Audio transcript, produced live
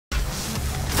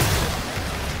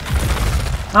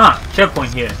Ah,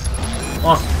 checkpoint here.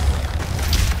 Awesome.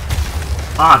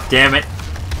 Ah, damn it.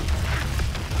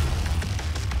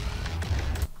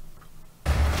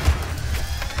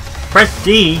 Press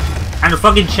D and the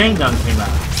fucking chain gun came out.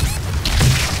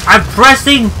 I'm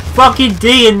pressing fucking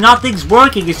D and nothing's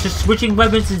working. It's just switching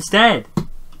weapons instead.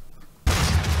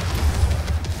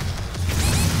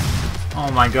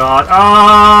 Oh my god.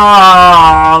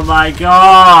 Oh my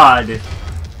god.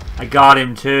 I got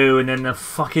him too, and then the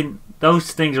fucking...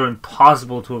 Those things are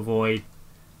impossible to avoid.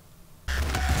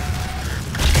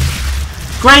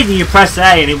 Great that you press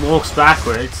A and it walks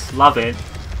backwards. Love it.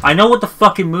 I know what the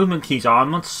fucking movement keys are.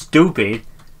 I'm not stupid.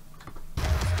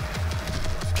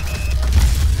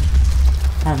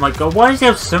 Oh my god. Why does he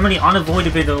have so many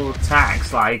unavoidable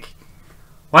attacks? Like,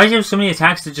 why does he have so many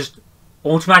attacks that just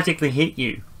automatically hit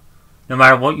you? No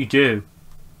matter what you do.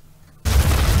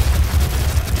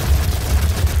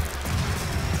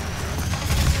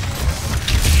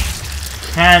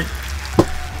 Can't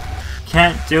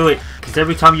do it. Because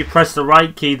every time you press the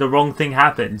right key, the wrong thing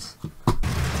happens.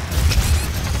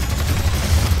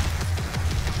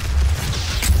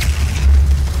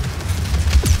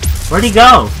 Where'd he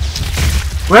go?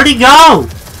 Where'd he go?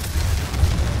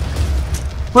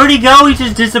 Where'd he go? He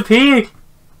just disappeared.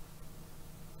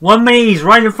 1 minute he's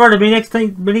right in front of me, next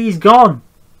minute he's gone.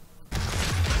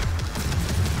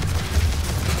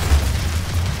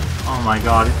 Oh my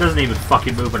god, it doesn't even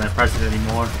fucking move when I press it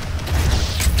anymore.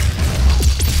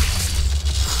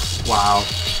 Wow.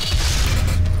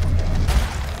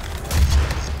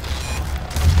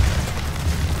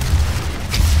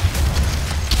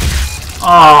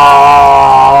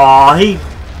 Oh, he...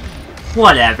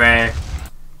 Whatever.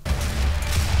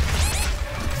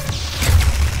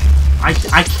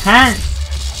 I can't...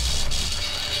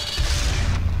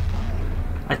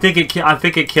 I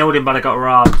think it killed him, but I got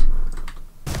robbed.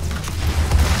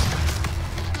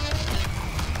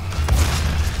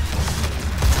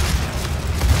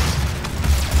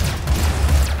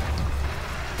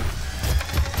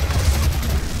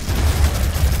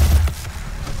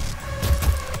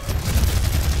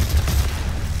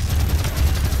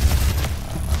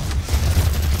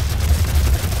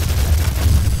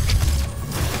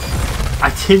 I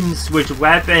didn't switch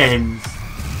weapons.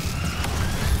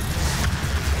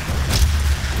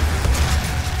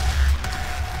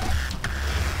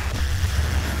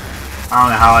 I don't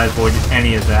know how I avoided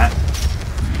any of that.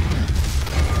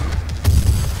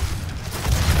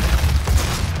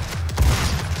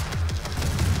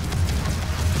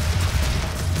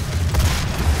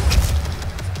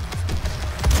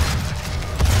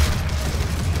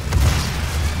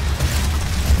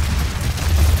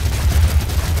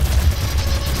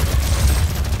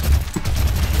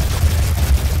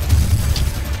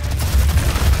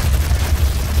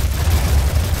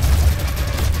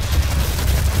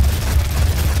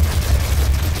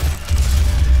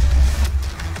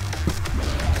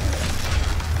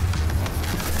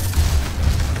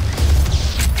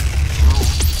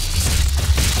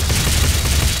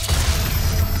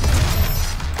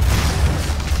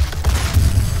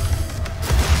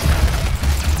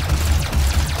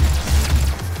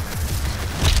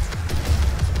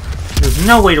 There's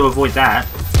no way to avoid that.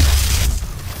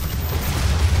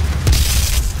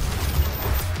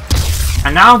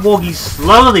 And now Woggy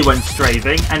slowly went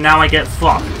strafing, and now I get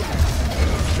fucked.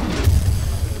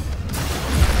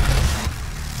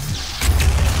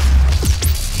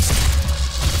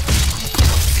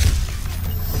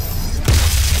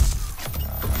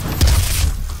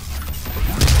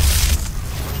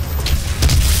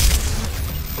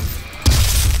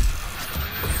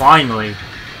 Finally.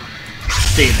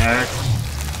 See you, nerd.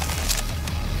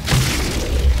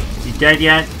 Is he dead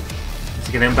yet? Let's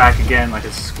get him back again like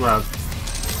a scrub.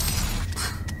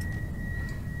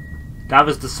 That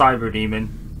was the cyber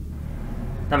demon.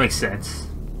 That makes sense.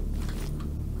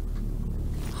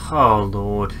 Oh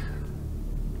lord.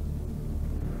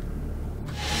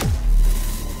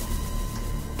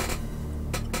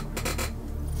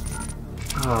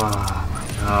 Oh my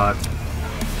god.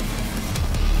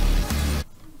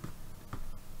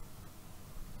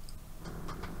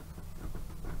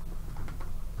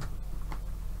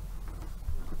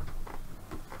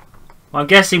 Well, I'm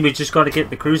guessing we've just got to get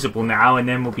the Crucible now and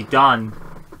then we'll be done.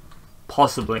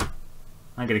 Possibly.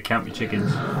 I'm gonna count my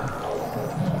chickens.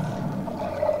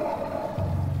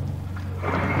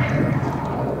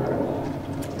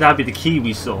 That'd be the key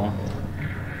we saw.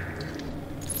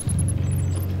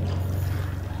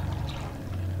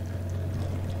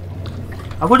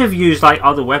 I would have used like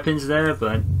other weapons there,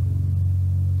 but...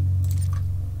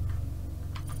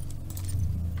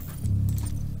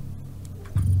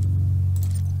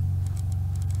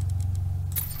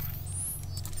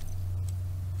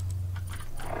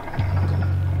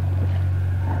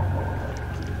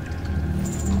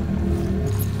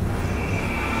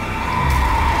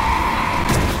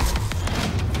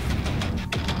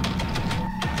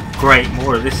 Great,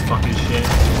 more of this fucking shit.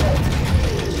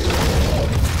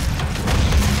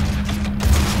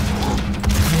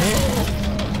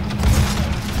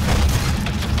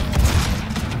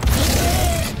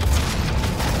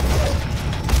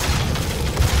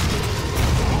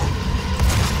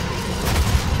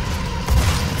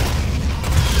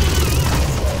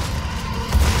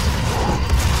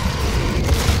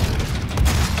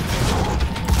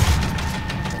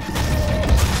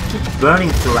 Burning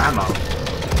through ammo.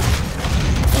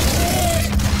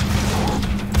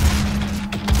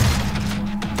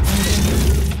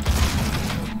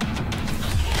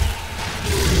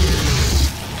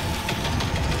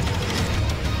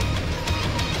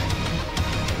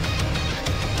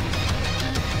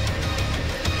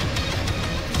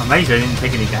 Amazing, I didn't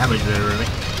take any damage there, really.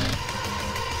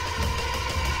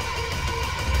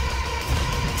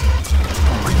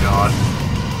 Oh my god.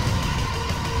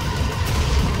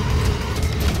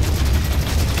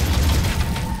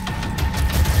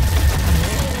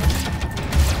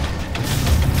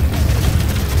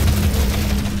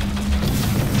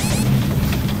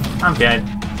 I'm dead.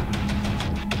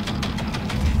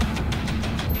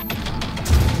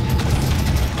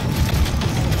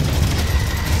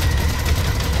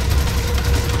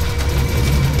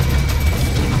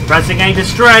 Pressing A to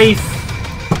strafe.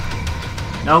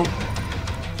 Nope.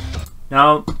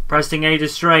 No. Pressing A to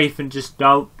strafe and just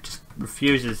nope. Just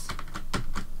refuses.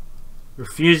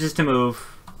 Refuses to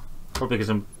move. Probably because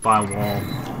I'm by a wall.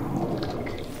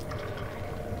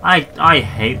 I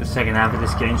hate the second half of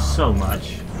this game so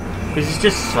much. Because it's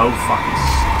just so fucking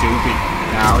stupid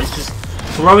now. It's just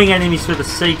throwing enemies for the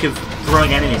sake of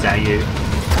throwing enemies at you.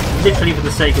 Literally for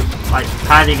the sake of, like,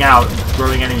 padding out and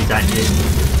throwing enemies at you.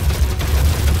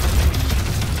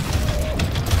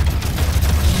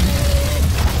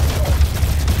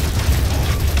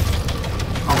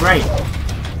 Oh, great.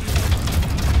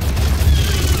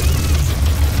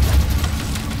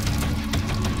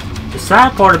 The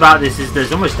sad part about this is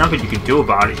there's almost nothing you can do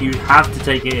about it. You have to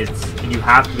take it, and you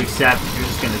have to accept you're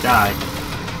just gonna die.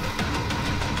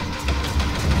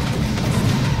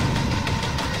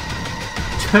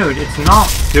 Dude, it's not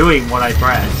doing what I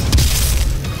pressed.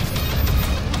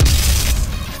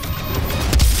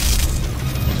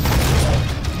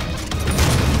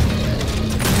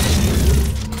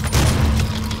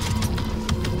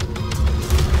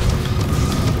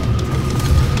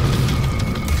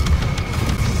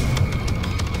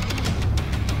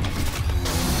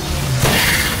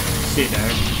 See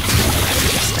there.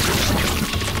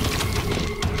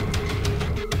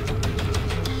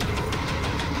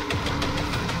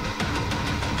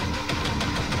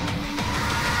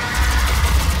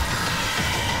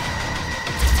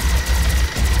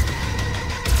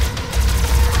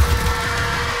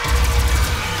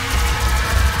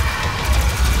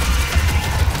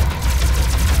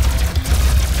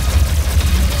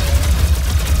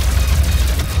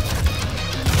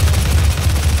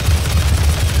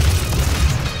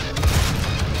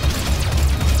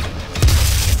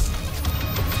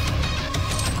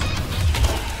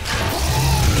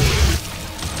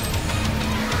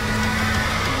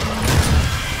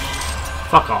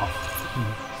 Fuck off.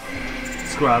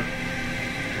 Scrub.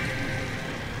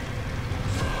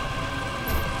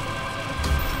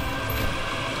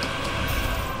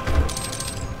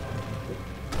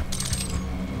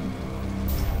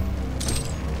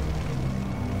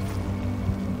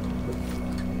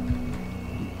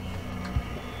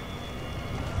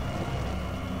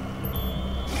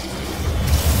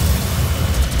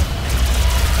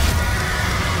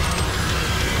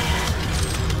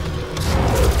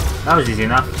 That was easy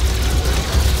enough.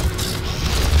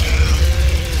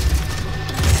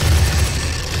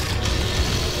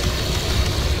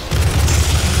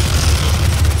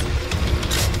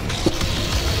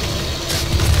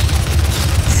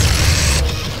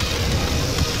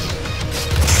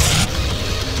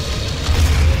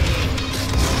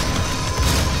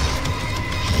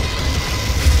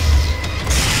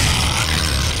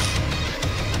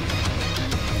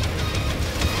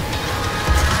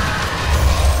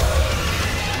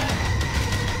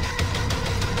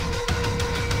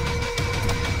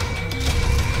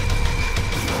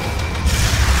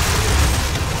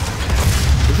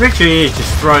 Literally is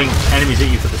just throwing enemies at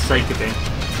you for the sake of it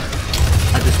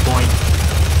at this point.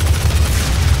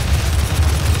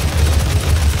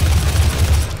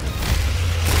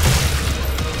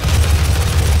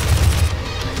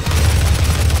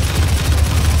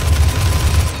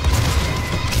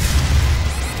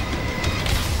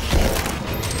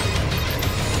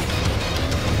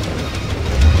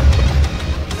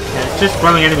 Yeah, it's just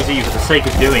throwing enemies at you for the sake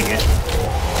of doing it.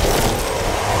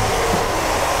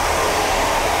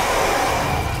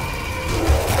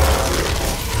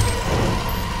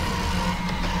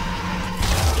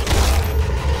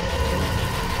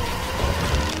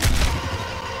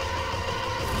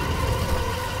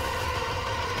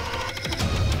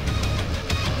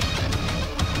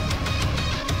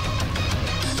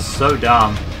 so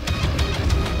dumb.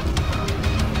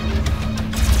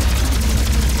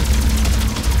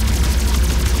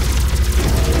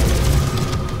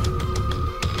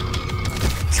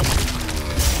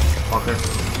 Fucker.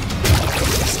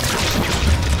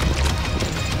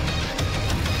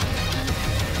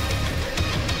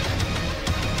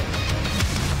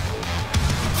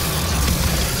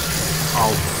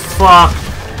 Oh, fuck!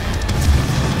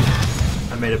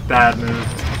 I made a bad move.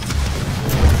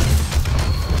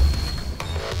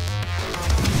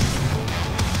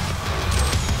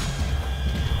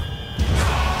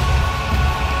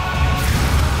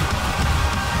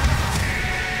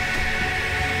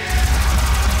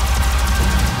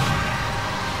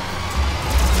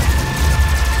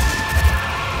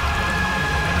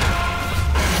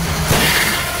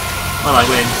 Well, I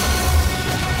win.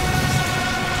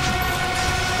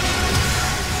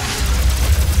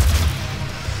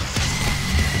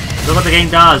 Look what the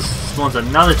game does. Spawns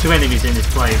another 2 enemies in this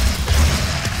place.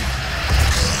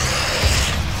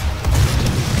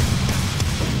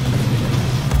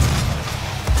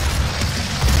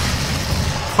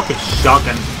 Fucking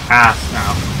shotgun ass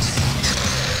now.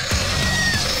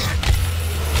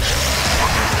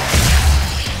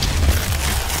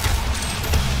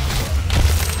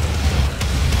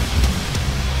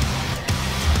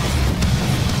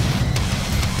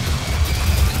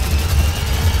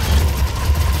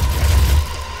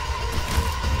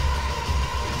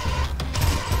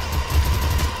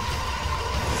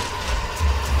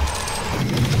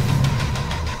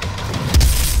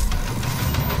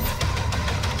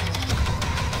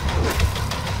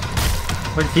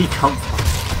 Where did he come from?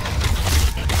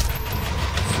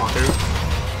 Fucker.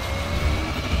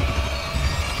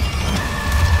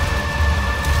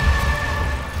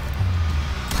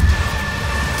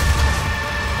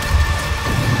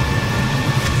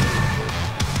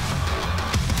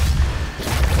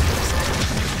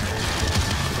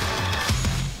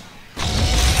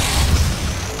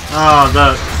 Oh,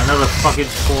 look, another fucking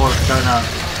score donut.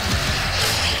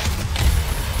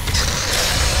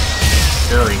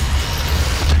 Silly.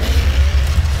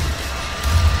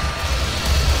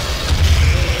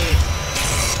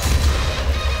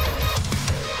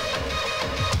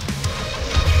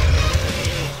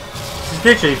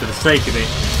 Literally for the sake of it.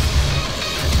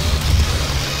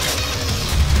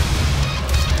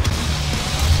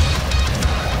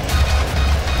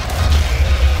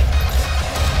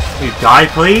 Will you die,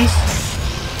 please?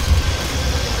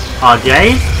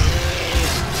 Again?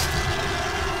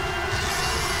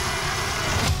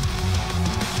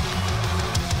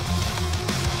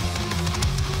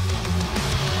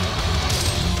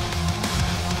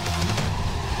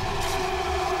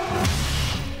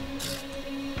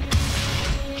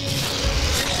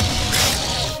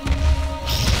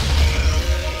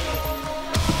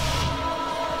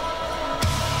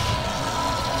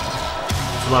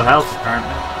 Low health,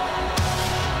 apparently.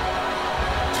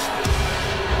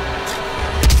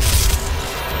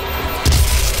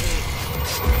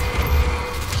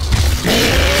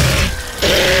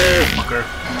 Fucker.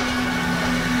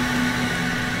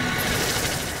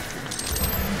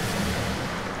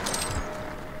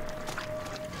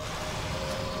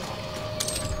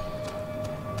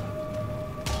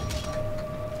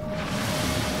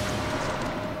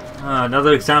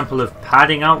 Another example of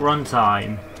padding out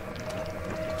runtime.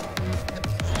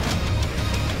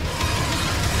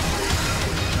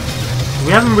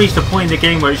 We haven't reached a point in the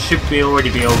game where it should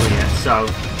already be over yet, so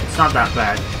it's not that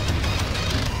bad.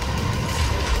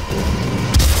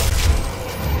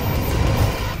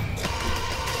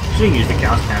 Shouldn't use the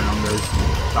gas cannon on those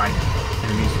like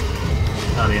enemies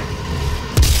earlier.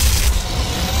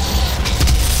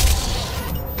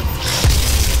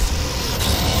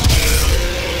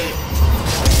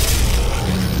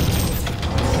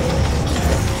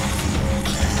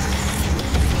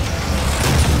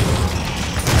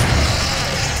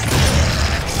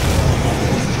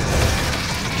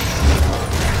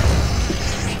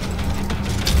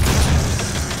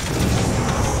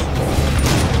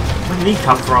 Where did he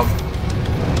come from?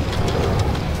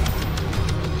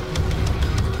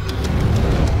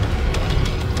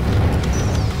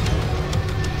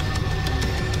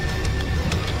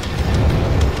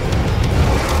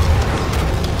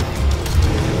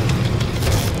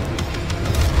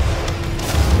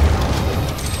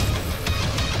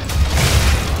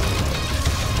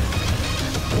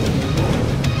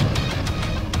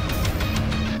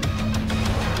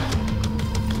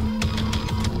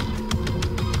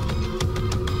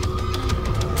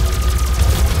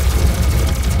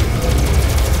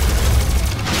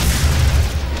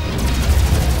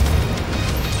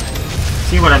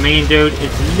 See what I mean, dude?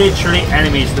 It's literally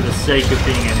enemies for the sake of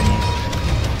being enemies.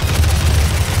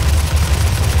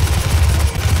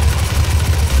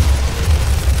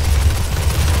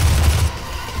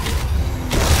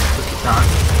 Just a time.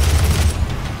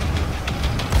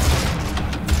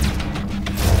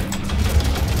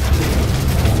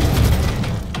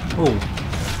 Oh.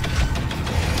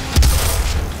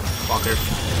 Fucker.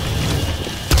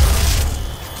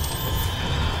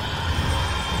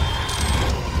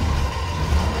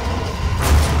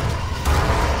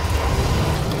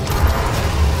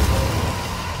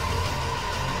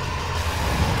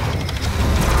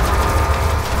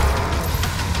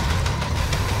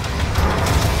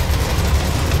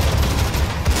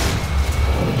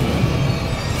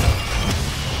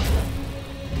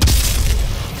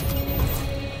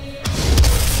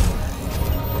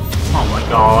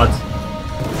 God.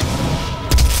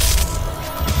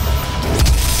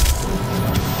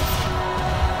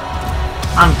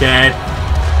 I'm dead.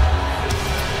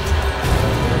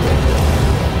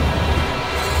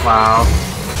 Wow.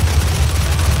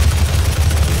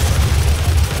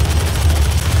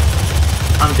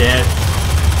 I'm dead.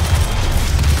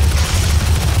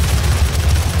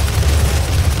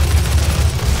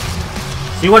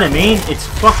 See what I mean? It's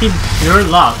fucking pure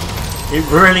luck. It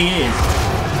really is.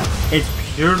 It's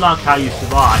pure luck how you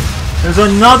survive. There's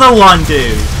another one,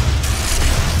 dude!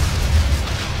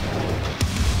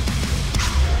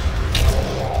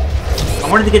 I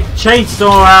wanted to get the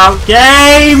chainsaw out.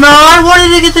 Game! I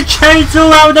wanted to get the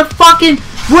chainsaw out of the fucking...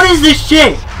 What is this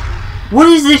shit? What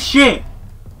is this shit?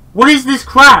 What is this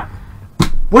crap?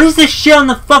 What is this shit on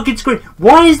the fucking screen?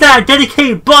 Why is there a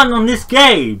dedicated button on this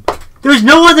game? There is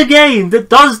no other game that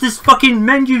does this fucking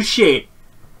menu shit.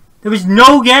 There is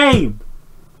no game.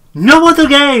 No other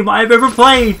game I've ever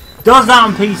played does that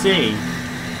on PC.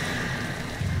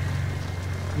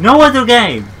 No other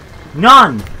game.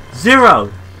 None.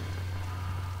 Zero.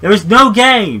 There is no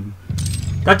game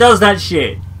that does that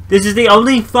shit. This is the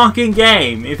only fucking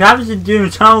game. If it happens to do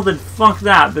Eternal, then fuck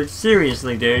that. But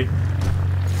seriously, dude.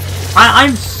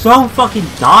 I'm so fucking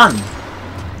done.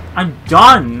 I'm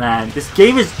done, man. This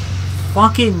game is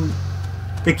fucking...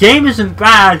 The game isn't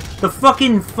bad. The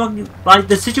fucking like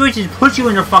the situation puts you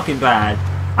in a fucking bad.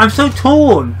 I'm so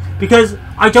torn because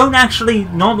I don't actually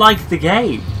not like the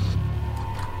game.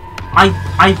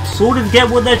 I sort of get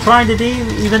what they're trying to do,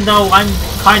 even though I'm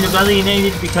kind of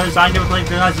alienated because I never played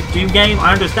the classic Doom game.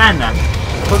 I understand that,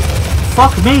 but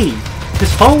fuck me,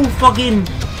 this whole fucking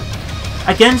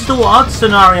against all odds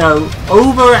scenario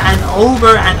over and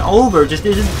over and over just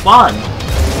isn't fun.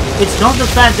 It's not the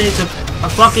fact that it's a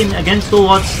fucking against all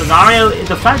odds scenario,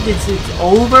 the fact that it's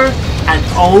over and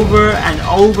over and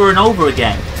over and over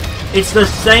again. It's the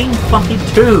same fucking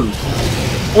tune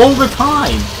all the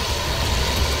time.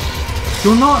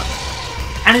 You're not,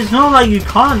 and it's not like you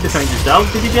can't defend yourself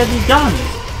because you have these guns.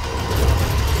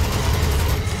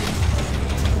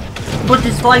 But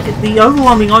it's like the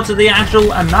overwhelming odds of the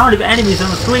actual amount of enemies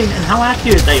on the screen and how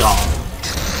accurate they are.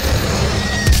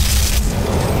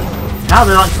 How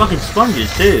they're like fucking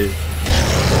sponges too.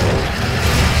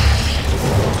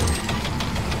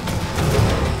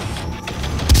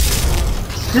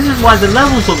 This is why the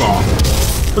levels are long.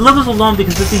 The levels are long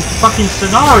because of these fucking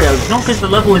scenarios, not because the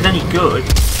level is any good.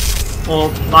 Or,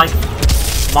 like,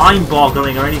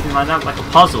 mind-boggling or anything like that, like a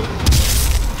puzzle.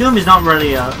 Doom is not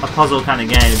really a puzzle kind of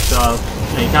game, so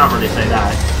you can't really say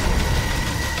that.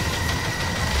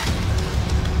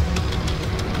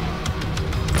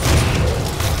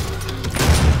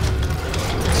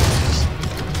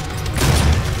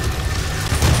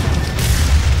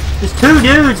 There's two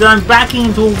dudes and I'm backing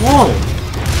into a wall.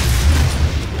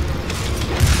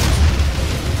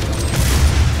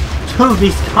 Two of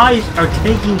these guys are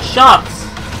taking shots.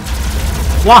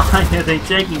 Why are they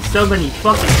taking so many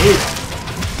fucking hits?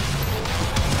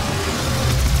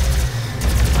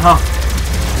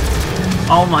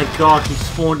 Oh my god, he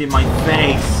spawned in my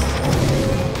face.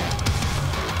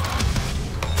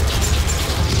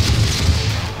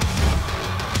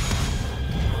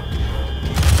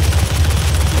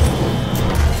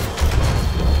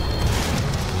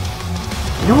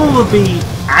 You know what would be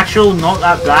actual not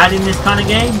that bad in this kind of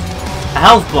game? A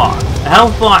health bar. A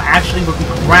health bar actually would be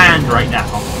grand right now.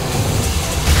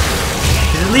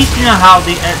 Because at least you know how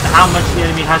much the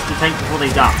enemy has to take before they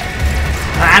die.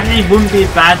 That actually wouldn't be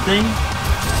a bad thing.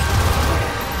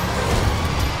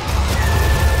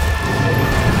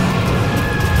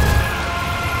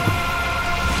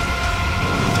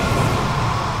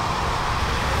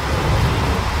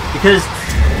 Because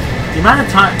the amount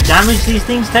of damage these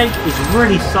things take is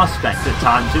really suspect at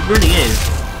times. It really is.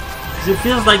 Because it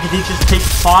feels like they just take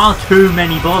far too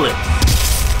many bullets.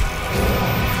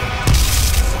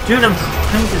 Dude, I'm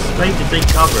trying to straight to take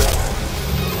cover.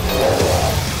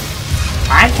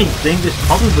 I actually think this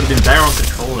probably would have been better on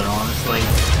controller, honestly.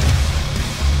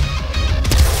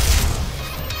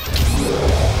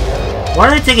 Why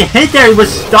did I take a hit there? He was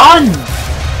stunned!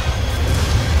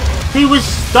 He was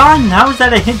stunned! How is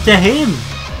that a hit to him?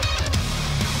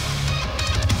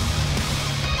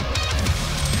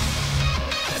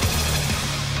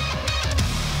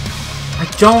 I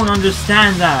don't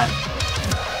understand that.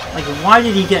 Like, why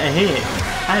did he get a hit?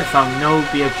 I have found no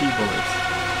BFG bullets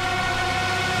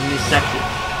in this section.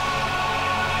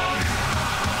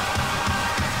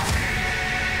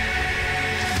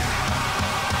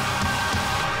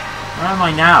 Where am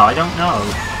I now? I don't know.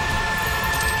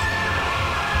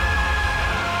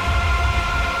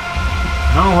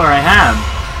 I don't know where I am.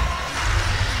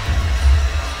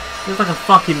 Feels like a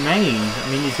fucking maze. I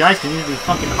mean, these guys can usually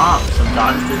fucking hop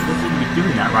sometimes. They shouldn't be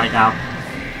doing that right now.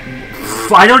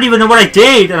 I don't even know what I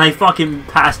did, and I fucking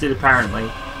passed it apparently.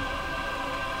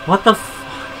 What the fuck?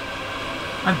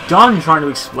 I'm done trying to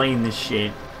explain this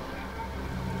shit.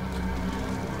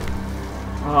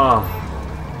 Oh.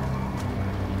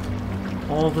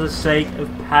 All for the sake of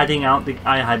padding out the...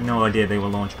 I had no idea they were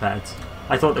launch pads.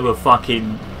 I thought they were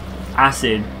fucking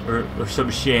acid or some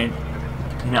shit.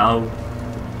 You know,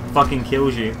 fucking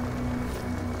kills you.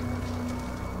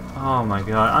 Oh my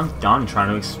god, I'm done trying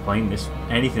to explain this,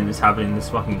 anything that's happening in this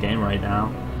fucking game right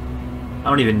now. I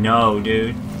don't even know,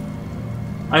 dude.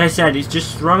 Like I said, it's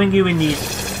just throwing you in these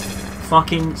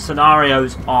fucking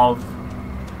scenarios of,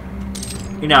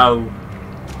 you know,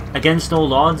 against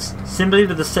all odds, simply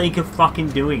for the sake of fucking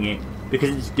doing it,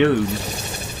 because it's Doom.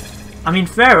 I mean,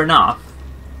 fair enough.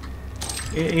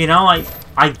 You know,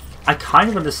 I kind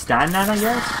of understand that, I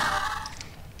guess.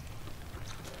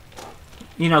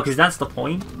 You know, because that's the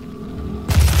point.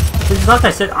 Because like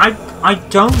I said, I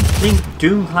don't think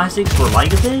Doom Classics were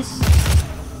like this.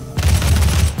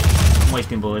 I'm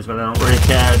wasting bullets, but I don't really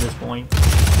care at this point.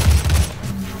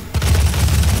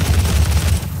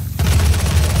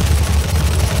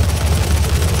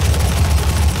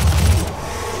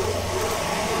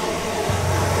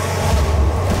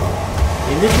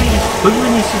 They literally just put you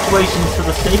in these situations for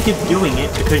the sake of doing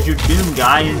it because you're Doom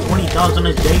guy and it's what he does on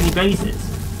a daily basis.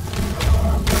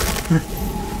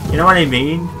 You know what I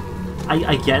mean?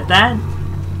 I get that,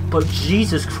 but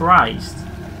Jesus Christ.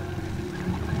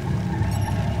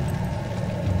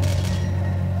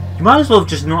 You might as well have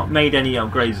just not made any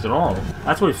upgrades at all.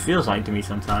 That's what it feels like to me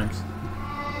sometimes.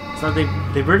 It's like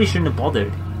they really shouldn't have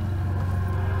bothered.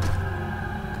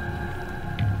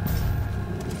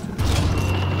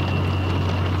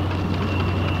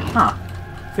 Huh.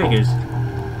 Figures.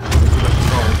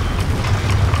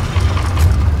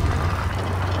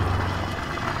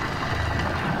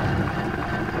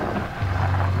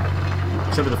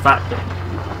 Except for the fact that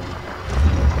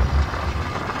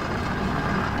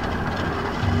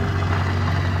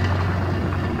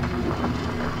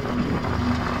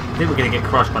I think we're gonna get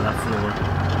crushed by that floor.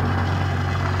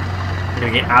 We're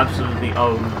gonna get absolutely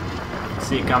owned.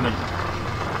 See it coming.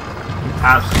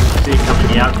 Absolutely see it coming,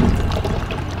 yep.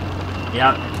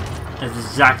 Yep. That's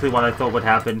exactly what I thought would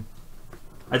happen.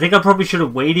 I think I probably should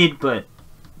have waited, but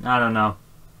I don't know.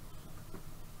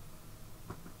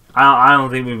 I don't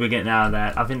think we were getting out of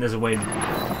that. I think there's a way to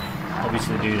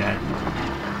obviously do that.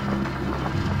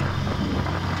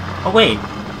 Oh wait.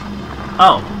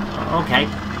 Oh, okay.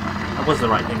 That was the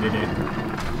right thing to do.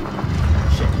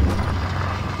 Shit.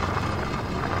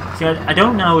 See, I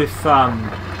don't know if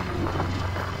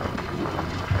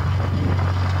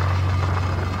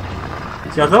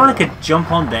See, I thought I could jump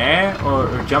on there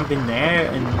or jump in there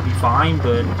and be fine,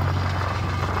 but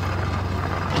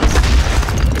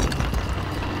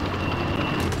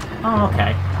oh,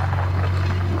 okay.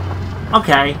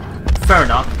 Okay, fair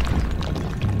enough.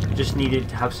 Just needed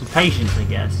to have some patience, I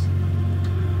guess.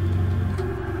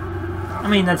 I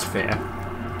mean, that's fair.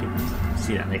 I can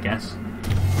see that, I guess.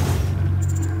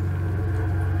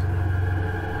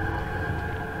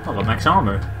 Oh, I got max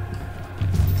armor.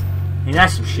 I mean,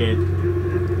 that's some shit.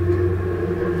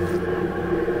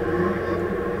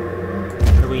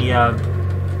 What do we,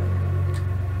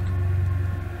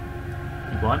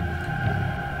 what?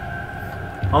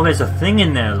 Oh, there's a thing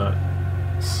in there, look.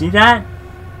 See that?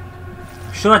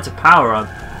 I'm sure that's a power-up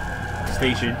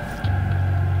station.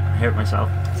 I hurt myself.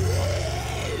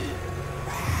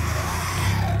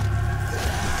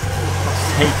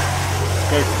 Hey, this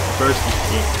guy's bursty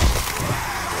shit.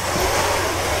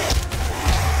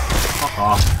 Fuck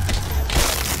off.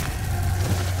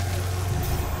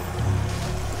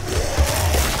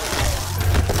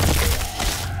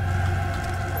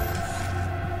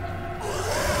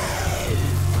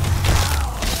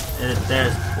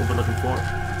 There's what we're looking for.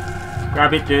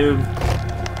 Grab it, Doom.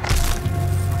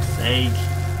 Fuck's sake.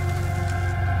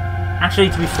 Actually,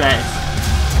 to be fair...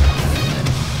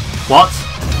 What?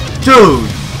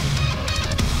 Dude!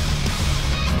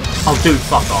 Oh, dude,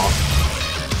 fuck off.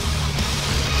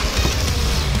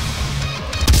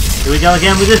 Here we go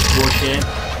again with this bullshit.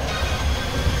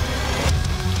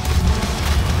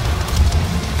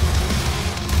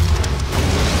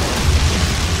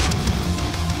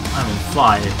 I'm on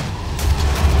fire.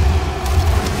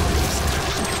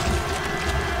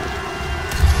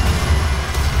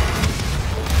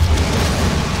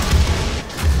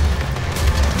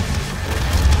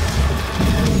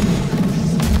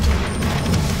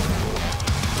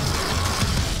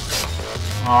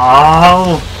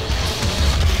 Oh!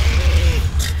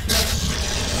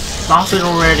 Stop it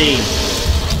already!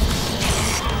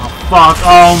 Oh fuck!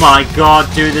 Oh my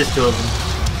god! Do this to him!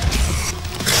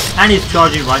 And he's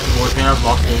charging right towards me. I've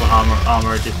lost all the armor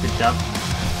I just picked up.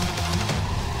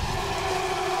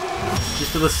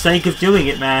 Just for the sake of doing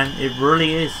it, man. It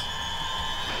really is.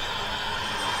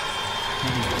 I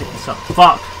need to pick this up.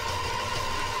 Fuck!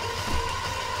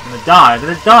 I'm gonna die. I'm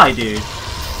gonna die, dude.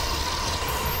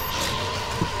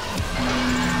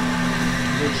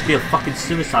 It'll just be a fucking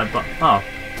suicide button. Oh.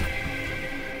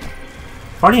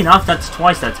 Funny enough, that's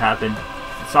twice that's happened.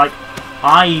 It's like,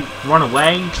 I run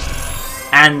away,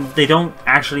 and they don't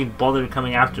actually bother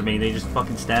coming after me. They just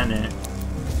fucking stand there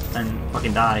and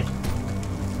fucking die.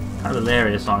 Kind of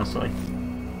hilarious, honestly.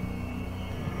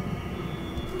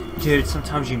 Dude,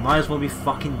 sometimes you might as well be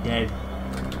fucking dead.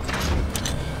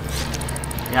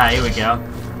 Yeah, here we go.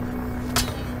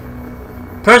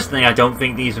 Personally, I don't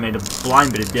think these have made a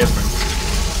blind bit of difference.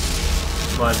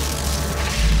 But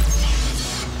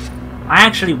I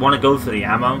actually want to go for the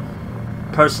ammo.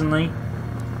 Personally,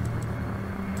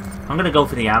 I'm gonna go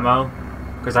for the ammo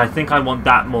because I think I want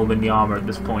that more than the armor at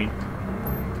this point.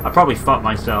 I probably fucked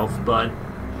myself, but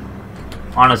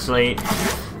honestly,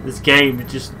 this game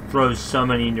just throws so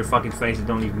many in your fucking face it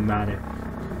don't even matter.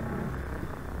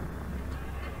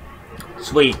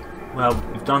 Sweet. Well,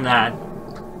 we've done that.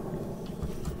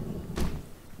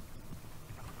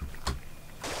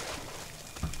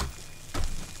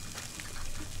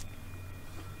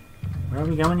 Where are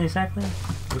we going exactly?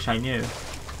 Wish I knew.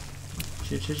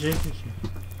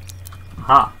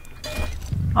 Aha.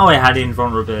 Oh, I had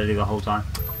invulnerability the whole time.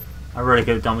 I really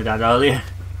could have done with that earlier.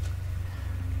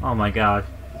 Oh my god.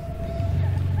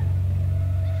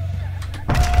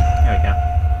 There we go.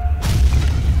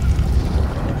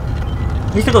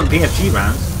 At least I got BFG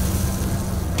rounds.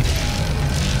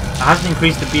 It hasn't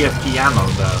increased the BFG ammo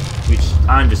though, which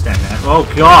I understand that. Oh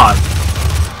god!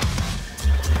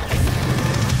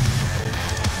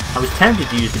 I was tempted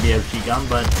to use the BFG gun,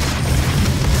 but...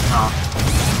 Oh.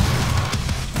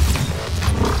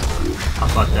 I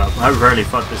fucked up. I really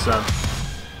fucked this up.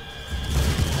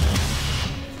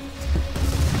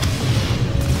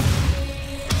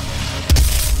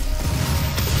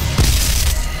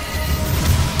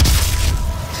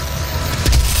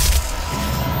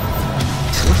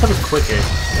 I wish I was quicker,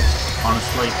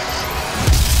 honestly.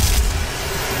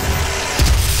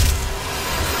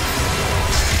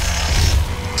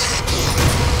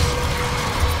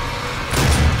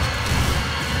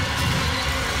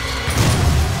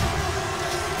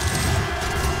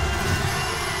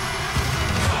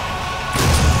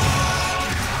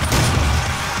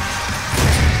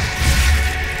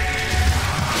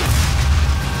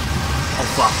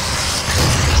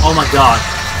 Oh my god.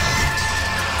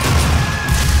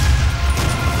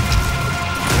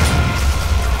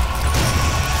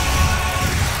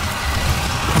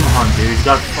 Come on, dude. You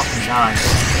gotta fucking die.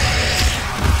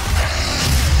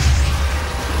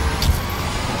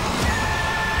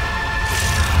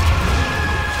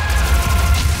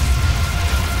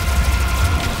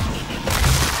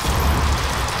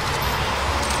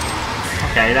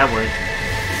 Okay, that worked.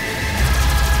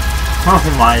 Oh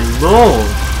my lord.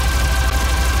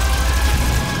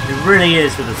 It really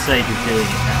is for the sake of doing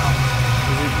it now.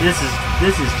 This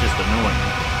is just annoying.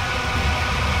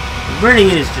 It really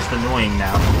is just annoying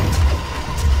now.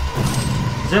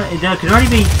 It can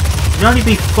only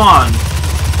be fun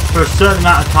for a certain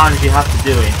amount of time if you have to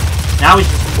do it. Now it's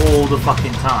just all the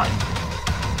fucking time.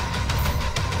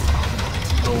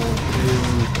 Oh,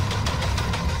 dude.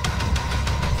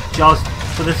 Just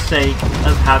for the sake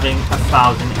of having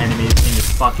 1,000 enemies in your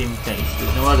fucking face.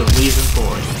 There's no other reason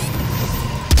for it.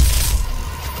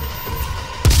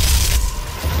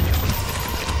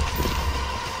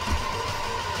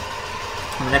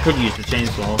 I mean, I could use the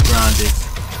chainsaw, granted.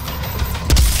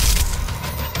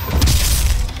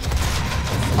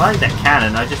 I like that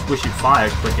cannon, I just wish it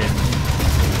fired quicker.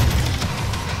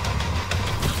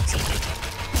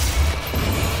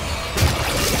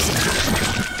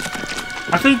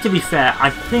 I think, to be fair, I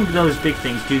think those big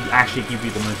things do actually give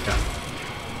you the most health.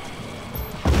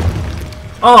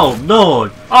 Oh,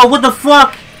 Lord! Oh, what the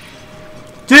fuck?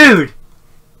 Dude!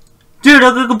 Dude,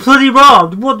 I got completely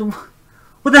robbed! What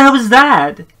the hell was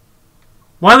that?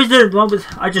 Why was there...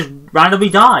 I just randomly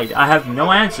died. I have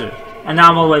no answer. And now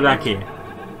I'm all the way back here.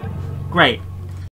 Great.